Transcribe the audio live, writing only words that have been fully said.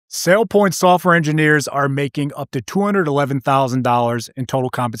SailPoint Software Engineers are making up to $211,000 in total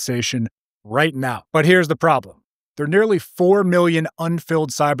compensation right now. But here's the problem. There are nearly 4 million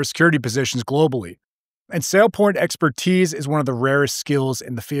unfilled cybersecurity positions globally, and SailPoint expertise is one of the rarest skills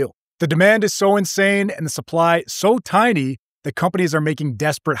in the field. The demand is so insane and the supply so tiny that companies are making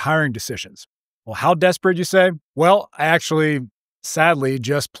desperate hiring decisions. Well, how desperate, you say? Well, I actually, sadly,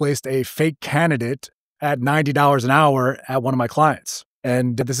 just placed a fake candidate at $90 an hour at one of my clients.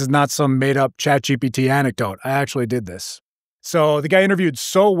 And this is not some made-up ChatGPT anecdote. I actually did this. So the guy interviewed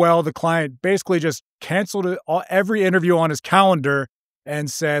so well, the client basically just canceled every interview on his calendar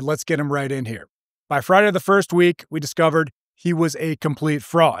and said, let's get him right in here. By Friday of the first week, we discovered he was a complete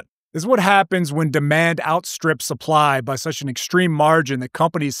fraud. This is what happens when demand outstrips supply by such an extreme margin that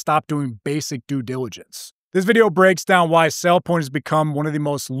companies stop doing basic due diligence. This video breaks down why SailPoint has become one of the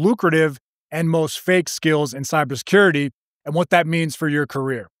most lucrative and most fake skills in cybersecurity and what that means for your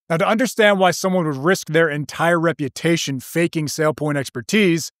career. Now, to understand why someone would risk their entire reputation faking SailPoint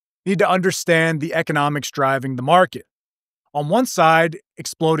expertise, you need to understand the economics driving the market. On one side,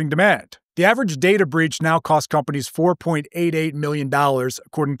 exploding demand. The average data breach now costs companies $4.88 million,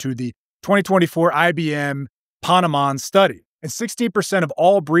 according to the 2024 IBM Ponemon study. And 16% of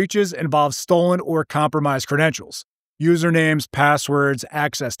all breaches involve stolen or compromised credentials, usernames, passwords,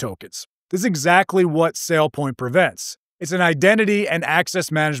 access tokens. This is exactly what SailPoint prevents. It's an identity and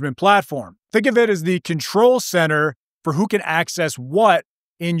access management platform. Think of it as the control center for who can access what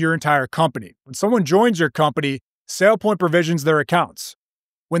in your entire company. When someone joins your company, SailPoint provisions their accounts.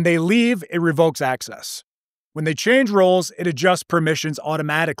 When they leave, it revokes access. When they change roles, it adjusts permissions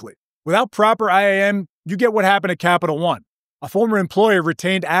automatically. Without proper IAM, you get what happened at Capital One. A former employee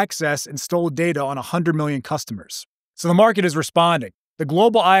retained access and stole data on 100 million customers. So the market is responding. The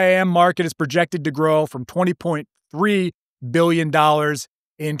global IAM market is projected to grow from $20.3 billion in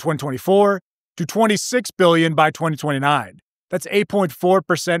 2024 to $26 billion by 2029. That's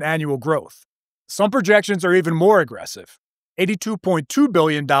 8.4% annual growth. Some projections are even more aggressive, $82.2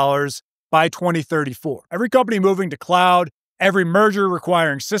 billion by 2034. Every company moving to cloud, every merger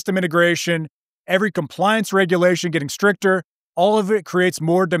requiring system integration, every compliance regulation getting stricter, all of it creates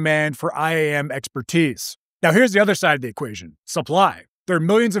more demand for IAM expertise. Now, here's the other side of the equation, supply. There are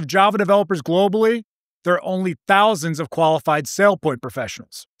millions of Java developers globally. There are only thousands of qualified SailPoint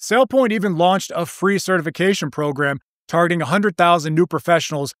professionals. SailPoint even launched a free certification program targeting 100,000 new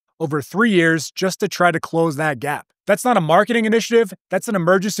professionals over 3 years just to try to close that gap. That's not a marketing initiative. That's an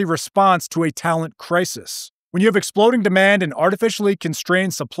emergency response to a talent crisis. When you have exploding demand and artificially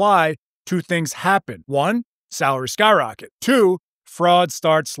constrained supply, two things happen. One, salaries skyrocket. Two, fraud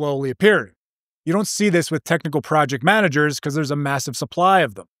starts slowly appearing. You don't see this with technical project managers because there's a massive supply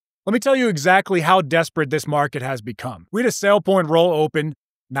of them. Let me tell you exactly how desperate this market has become. We had a SailPoint role open,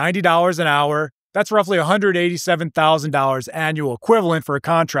 $90 an hour. That's roughly $187,000 annual equivalent for a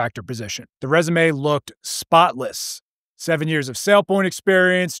contractor position. The resume looked spotless. 7 years of SailPoint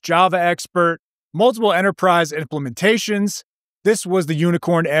experience, Java expert, multiple enterprise implementations. This was the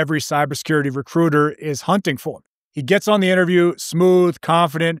unicorn every cybersecurity recruiter is hunting for. He gets on the interview, smooth,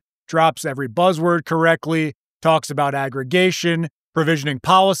 confident, drops every buzzword correctly, talks about aggregation, provisioning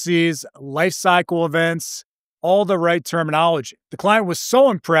policies, lifecycle events, all the right terminology. The client was so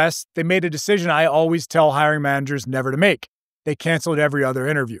impressed, they made a decision I always tell hiring managers never to make. They canceled every other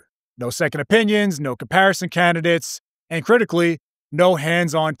interview. No second opinions, no comparison candidates, and critically, no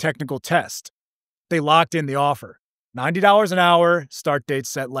hands-on technical test. They locked in the offer. $90 an hour, start date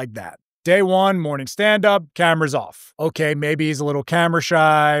set like that. Day one, morning stand-up, cameras off. Okay, maybe he's a little camera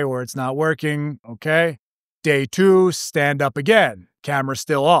shy or it's not working, okay. Day two, stand up again, camera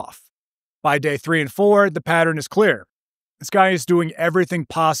still off. By day 3 and 4, the pattern is clear. This guy is doing everything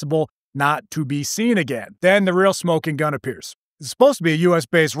possible not to be seen again. Then the real smoking gun appears. It's supposed to be a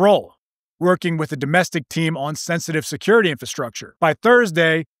US-based role, working with a domestic team on sensitive security infrastructure. By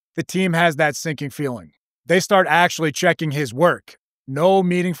Thursday, the team has that sinking feeling. They start actually checking his work. No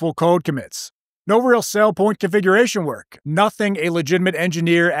meaningful code commits. No real SailPoint configuration work. Nothing a legitimate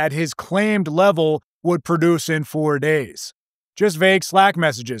engineer at his claimed level would produce in 4 days. Just vague Slack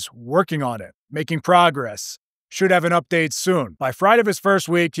messages, working on it, making progress. Should have an update soon. By Friday of his first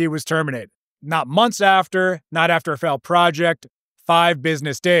week, he was terminated. Not months after, not after a failed project, 5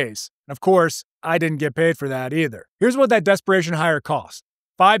 business days. And of course, I didn't get paid for that either. Here's what that desperation hire cost.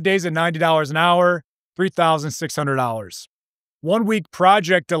 5 days at $90 an hour, $3,600. 1 week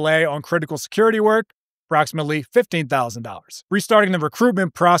project delay on critical security work, approximately $15,000. Restarting the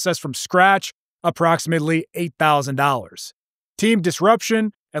recruitment process from scratch, approximately $8,000. Team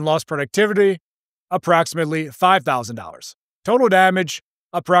disruption and lost productivity, approximately $5,000. Total damage,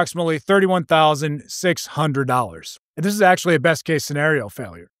 approximately $31,600. And this is actually a best case scenario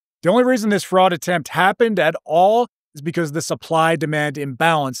failure. The only reason this fraud attempt happened at all is because the supply-demand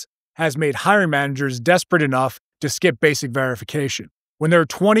imbalance has made hiring managers desperate enough to skip basic verification. When there are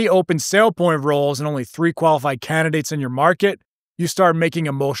 20 open SailPoint roles and only 3 qualified candidates in your market, you start making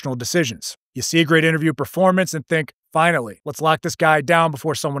emotional decisions. You see a great interview performance and think, finally, let's lock this guy down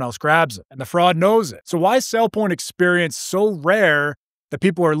before someone else grabs it. And the fraud knows it. So why is SailPoint experience so rare that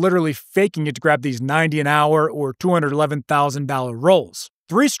people are literally faking it to grab these $90 an hour or $211,000 roles?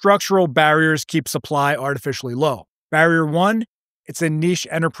 3 structural barriers keep supply artificially low. Barrier 1, it's a niche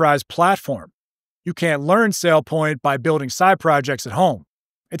enterprise platform. You can't learn SailPoint by building side projects at home.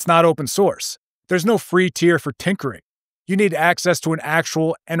 It's not open source. There's no free tier for tinkering. You need access to an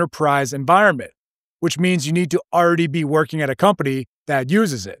actual enterprise environment, which means you need to already be working at a company that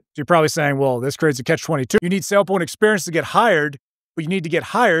uses it. So you're probably saying, well, this creates a catch-22. You need SailPoint experience to get hired, but you need to get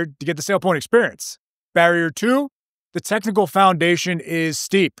hired to get the SailPoint experience. Barrier 2, the technical foundation is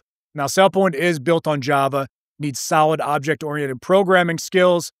steep. Now, SailPoint is built on Java, needs solid object-oriented programming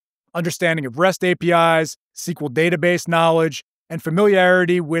skills, understanding of REST APIs, SQL database knowledge, and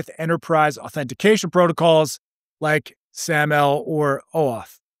familiarity with enterprise authentication protocols like SAML or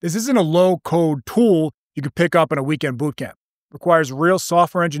OAuth. This isn't a low-code tool you can pick up in a weekend bootcamp. It requires real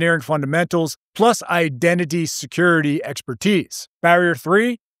software engineering fundamentals plus identity security expertise. Barrier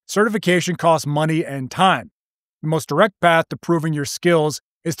 3, certification costs money and time. The most direct path to proving your skills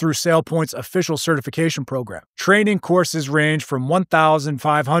is through SailPoint's official certification program. Training courses range from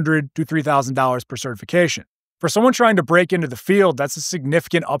 $1,500 to $3,000 per certification. For someone trying to break into the field, that's a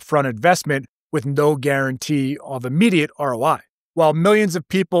significant upfront investment with no guarantee of immediate ROI. While millions of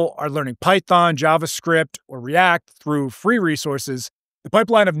people are learning Python, JavaScript, or React through free resources, the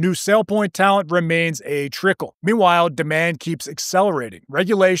pipeline of new SailPoint talent remains a trickle. Meanwhile, demand keeps accelerating.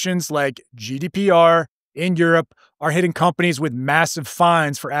 Regulations like GDPR in Europe are hitting companies with massive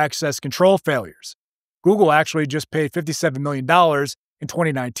fines for access control failures. Google actually just paid $57 million in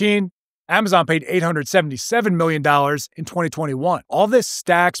 2019. Amazon paid $877 million in 2021. All this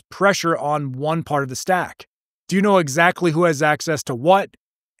stacks pressure on one part of the stack. Do you know exactly who has access to what,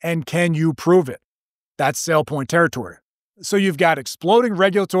 and can you prove it? That's SailPoint territory. So you've got exploding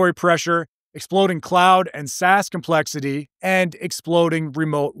regulatory pressure, exploding cloud and SaaS complexity, and exploding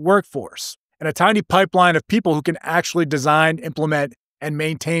remote workforce, and a tiny pipeline of people who can actually design, implement, and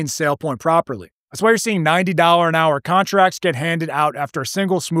maintain SailPoint properly. That's why you're seeing $90 an hour contracts get handed out after a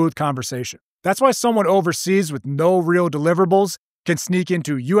single smooth conversation. That's why someone overseas with no real deliverables can sneak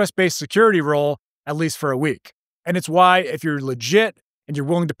into US-based security role at least for a week. And it's why if you're legit and you're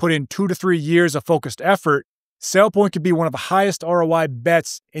willing to put in 2 to 3 years of focused effort, SailPoint could be one of the highest ROI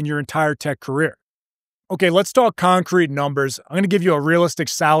bets in your entire tech career. Okay, let's talk concrete numbers. I'm going to give you a realistic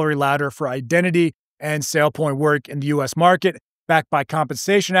salary ladder for identity and SailPoint work in the US market, backed by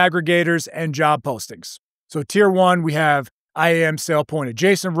compensation aggregators and job postings. So tier 1, we have IAM SailPoint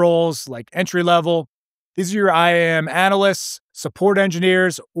adjacent roles like entry level. These are your IAM analysts, support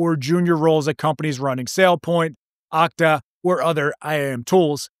engineers, or junior roles at companies running SailPoint, Okta, or other IAM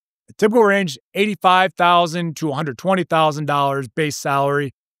tools. The typical range, $85,000 to $120,000 base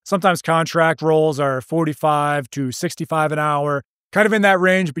salary. Sometimes contract roles are $45 to $65 an hour, kind of in that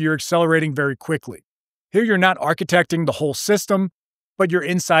range, but you're accelerating very quickly. Here, you're not architecting the whole system, but you're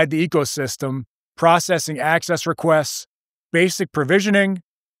inside the ecosystem, processing access requests, basic provisioning,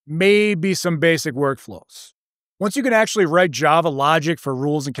 maybe some basic workflows. Once you can actually write Java logic for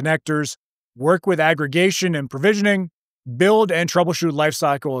rules and connectors, work with aggregation and provisioning, build and troubleshoot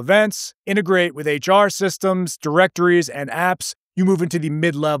lifecycle events, integrate with HR systems, directories, and apps, you move into the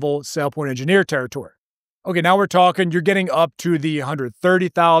mid-level SailPoint engineer territory. Okay, now we're talking, you're getting up to the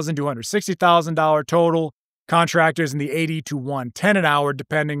 $130,000 to $160,000 total, contractors in the $80 to $110 an hour,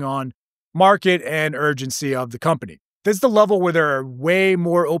 depending on market and urgency of the company. This is the level where there are way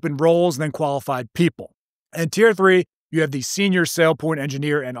more open roles than qualified people. And tier 3, you have the senior SailPoint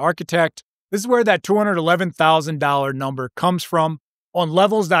engineer and architect. This is where that $211,000 number comes from. On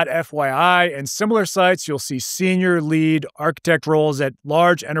levels.fyi and similar sites, you'll see senior lead architect roles at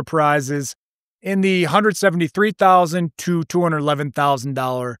large enterprises in the $173,000 to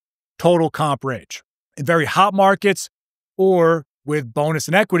 $211,000 total comp range. In very hot markets or with bonus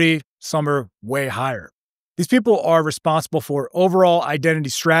and equity, some are way higher. These people are responsible for overall identity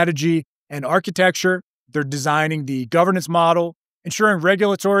strategy and architecture. They're designing the governance model, ensuring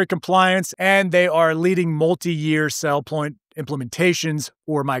regulatory compliance, and they are leading multi-year SailPoint implementations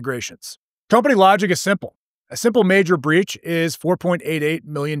or migrations. Company logic is simple. A simple major breach is $4.88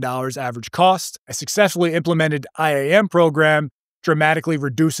 million average cost. A successfully implemented IAM program dramatically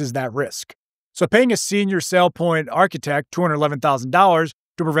reduces that risk. So paying a senior SailPoint architect $211,000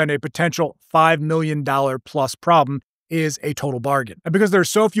 to prevent a potential $5 million plus problem is a total bargain. And because there are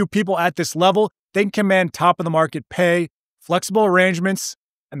so few people at this level, they can command top of the market pay, flexible arrangements,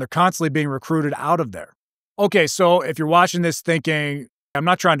 and they're constantly being recruited out of there. Okay, so if you're watching this thinking, I'm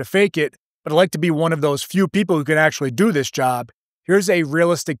not trying to fake it, but I'd like to be one of those few people who can actually do this job, here's a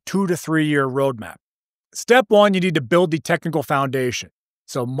realistic 2 to 3 year roadmap. Step 1, you need to build the technical foundation.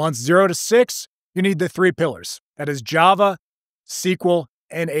 So months 0 to 6, you need the 3 pillars. That is Java, SQL,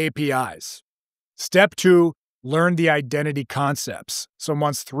 and APIs. Step 2, learn the identity concepts. So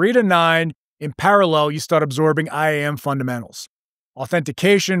months 3 to 9, in parallel, you start absorbing IAM fundamentals.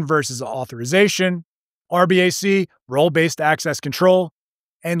 Authentication versus authorization, RBAC, role-based access control,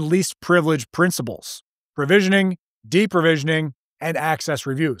 and least privilege principles, provisioning, deprovisioning, and access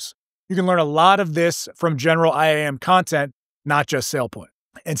reviews. You can learn a lot of this from general IAM content, not just SailPoint.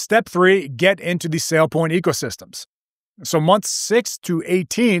 And step 3, get into the SailPoint ecosystems. So months 6 to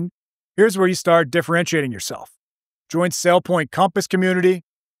 18, here's where you start differentiating yourself. Join SailPoint Compass community,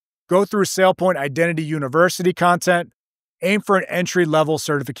 go through SailPoint Identity University content, aim for an entry-level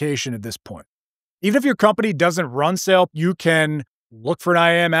certification at this point. Even if your company doesn't run Sail, you can look for an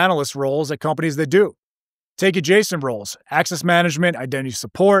IAM analyst roles at companies that do. Take adjacent roles, access management, identity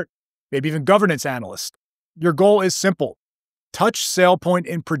support, maybe even governance analyst. Your goal is simple. Touch SailPoint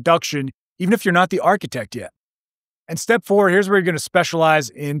in production, even if you're not the architect yet. And step 4, here's where you're going to specialize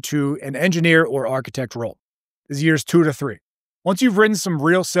into an engineer or architect role. This is years 2 to 3. Once you've written some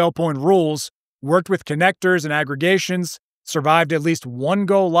real SailPoint rules, worked with connectors and aggregations, survived at least one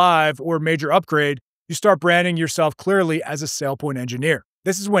go live or major upgrade, you start branding yourself clearly as a SailPoint engineer.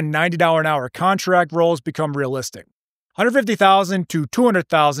 This is when $90 an hour contract roles become realistic. $150,000 to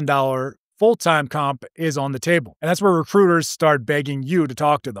 $200,000 full-time comp is on the table, and that's where recruiters start begging you to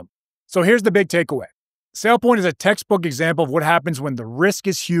talk to them. So here's the big takeaway. SailPoint is a textbook example of what happens when the risk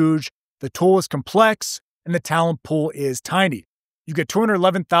is huge, the tool is complex, and the talent pool is tiny. You get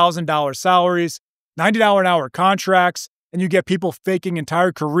 $211,000 salaries, $90 an hour contracts, and you get people faking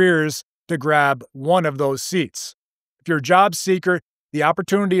entire careers to grab one of those seats. If you're a job seeker, the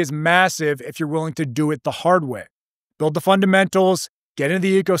opportunity is massive if you're willing to do it the hard way. Build the fundamentals, get into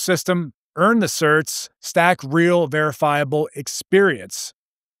the ecosystem, earn the certs, stack real, verifiable experience.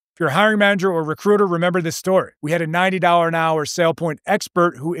 If you're a hiring manager or recruiter, remember this story. We had a $90 an hour SailPoint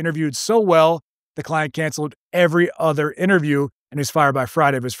expert who interviewed so well, the client canceled every other interview and was fired by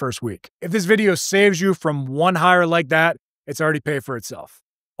Friday of his first week. If this video saves you from one hire like that, it's already paid for itself.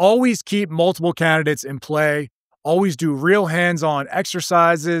 Always keep multiple candidates in play. Always do real hands-on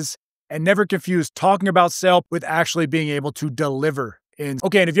exercises, and never confuse talking about Sail with actually being able to deliver.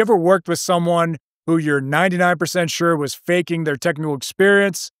 Okay, and if you ever worked with someone who you're 99% sure was faking their technical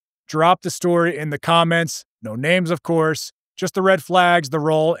experience, drop the story in the comments. No names, of course, just the red flags, the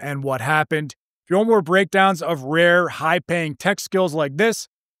role, and what happened. If you want more breakdowns of rare, high-paying tech skills like this,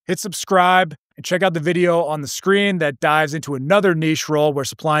 hit subscribe and check out the video on the screen that dives into another niche role where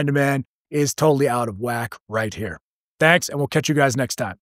supply and demand is totally out of whack right here. Thanks, and we'll catch you guys next time.